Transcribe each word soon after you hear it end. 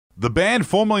The band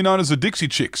formerly known as the Dixie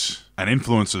Chicks, an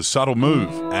influencer's subtle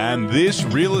move, and this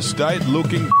real estate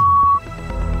looking...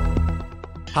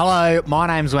 Hello, my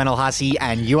name's Wendell Hussey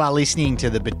and you are listening to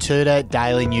the Batuta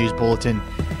Daily News Bulletin.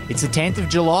 It's the 10th of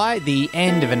July, the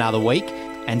end of another week,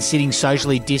 and sitting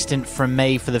socially distant from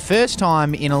me for the first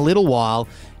time in a little while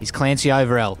is Clancy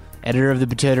Overell, editor of the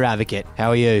Batuta Advocate. How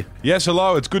are you? Yes,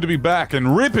 hello, it's good to be back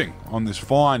and ripping on this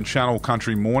fine Channel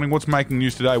Country morning. What's making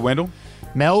news today, Wendell?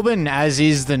 Melbourne, as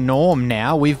is the norm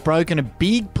now, we've broken a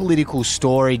big political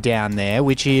story down there,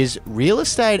 which is real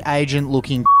estate agent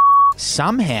looking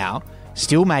somehow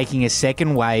still making a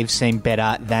second wave seem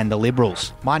better than the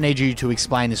Liberals. Might need you to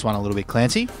explain this one a little bit,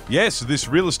 Clancy. Yes, this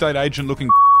real estate agent looking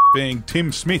being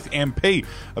Tim Smith MP,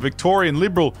 a Victorian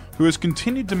Liberal who has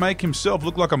continued to make himself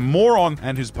look like a moron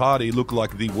and his party look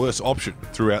like the worst option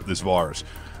throughout this virus.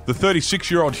 The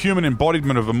 36-year-old human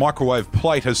embodiment of a microwave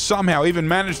plate has somehow even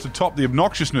managed to top the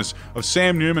obnoxiousness of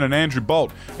Sam Newman and Andrew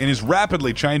Bolt in his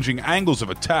rapidly changing angles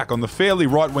of attack on the fairly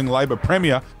right-wing Labor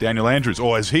Premier, Daniel Andrews,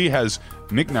 or as he has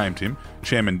nicknamed him,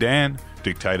 Chairman Dan,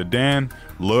 Dictator Dan,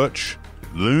 Lurch,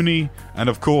 Looney, and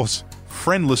of course,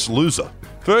 Friendless Loser.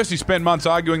 First, he spent months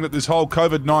arguing that this whole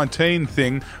COVID-19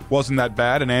 thing wasn't that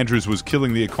bad and Andrews was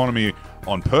killing the economy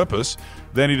on purpose.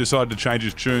 Then he decided to change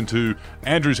his tune to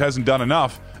Andrews hasn't done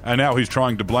enough, and now he's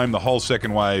trying to blame the whole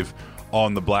second wave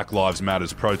on the Black Lives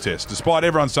Matters protest, despite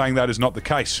everyone saying that is not the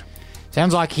case.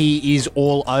 Sounds like he is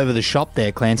all over the shop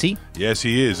there, Clancy. Yes,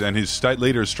 he is, and his state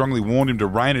leader has strongly warned him to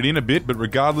rein it in a bit, but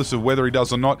regardless of whether he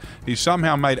does or not, he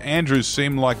somehow made Andrews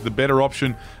seem like the better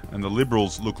option, and the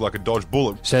Liberals look like a dodged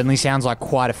bullet. Certainly sounds like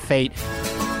quite a feat.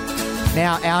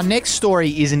 Now, our next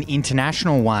story is an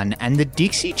international one, and the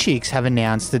Dixie Chicks have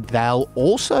announced that they'll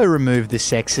also remove the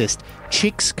sexist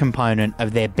Chicks component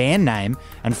of their band name,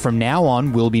 and from now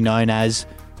on will be known as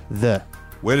The.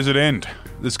 Where does it end?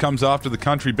 This comes after the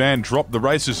country band dropped the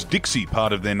racist Dixie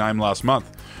part of their name last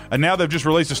month. And now they've just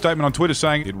released a statement on Twitter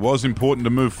saying it was important to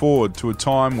move forward to a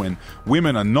time when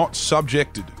women are not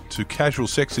subjected to casual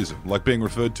sexism, like being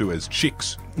referred to as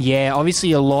chicks. Yeah,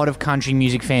 obviously a lot of country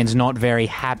music fans not very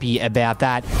happy about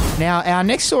that. Now, our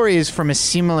next story is from a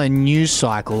similar news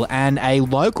cycle, and a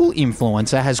local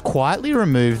influencer has quietly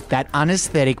removed that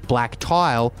unaesthetic black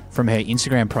tile from her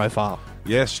Instagram profile.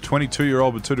 Yes,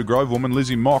 22-year-old Batuta Grove woman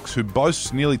Lizzie Mox, who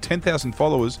boasts nearly 10,000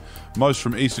 followers, most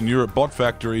from Eastern Europe bot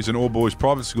factories and all-boys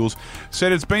private schools,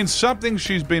 said it's been something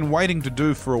she's been waiting to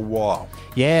do for a while.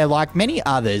 Yeah, like many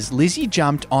others, Lizzie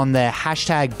jumped on the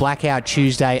hashtag Blackout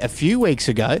Tuesday a few weeks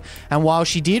ago, and while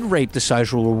she did reap the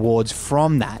social rewards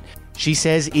from that, she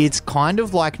says it's kind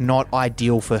of like not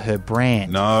ideal for her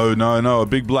brand. No. A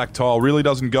big black tile really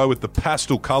doesn't go with the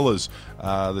pastel colours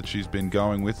that she's been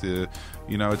going with.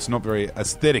 It's not very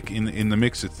aesthetic in the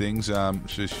mix of things.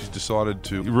 She's decided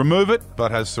to remove it,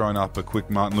 but has thrown up a quick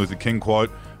Martin Luther King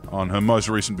quote on her most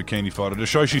recent bikini photo to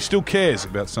show she still cares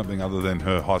about something other than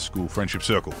her high school friendship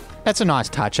circle. That's a nice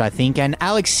touch, I think. And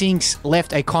Alex Sinks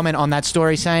left a comment on that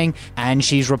story saying, and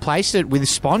she's replaced it with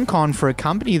SponCon for a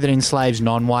company that enslaves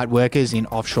non-white workers in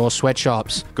offshore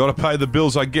sweatshops. Got to pay the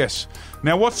bills, I guess.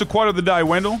 Now, what's the quote of the day,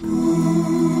 Wendell?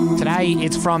 Today,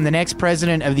 it's from the next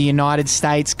president of the United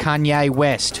States, Kanye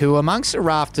West, who, amongst a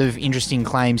raft of interesting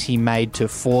claims he made to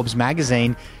Forbes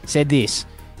magazine, said this: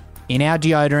 "In our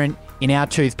deodorant, in our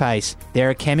toothpaste, there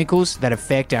are chemicals that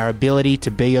affect our ability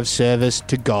to be of service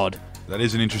to God." That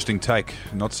is an interesting take.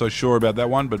 Not so sure about that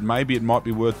one, but maybe it might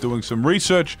be worth doing some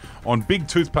research on big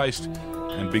toothpaste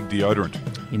and big deodorant.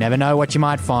 You never know what you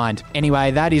might find.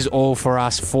 Anyway, that is all for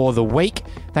us for the week.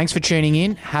 Thanks for tuning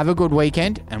in. Have a good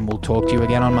weekend, and we'll talk to you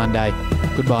again on Monday.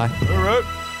 Goodbye. All right.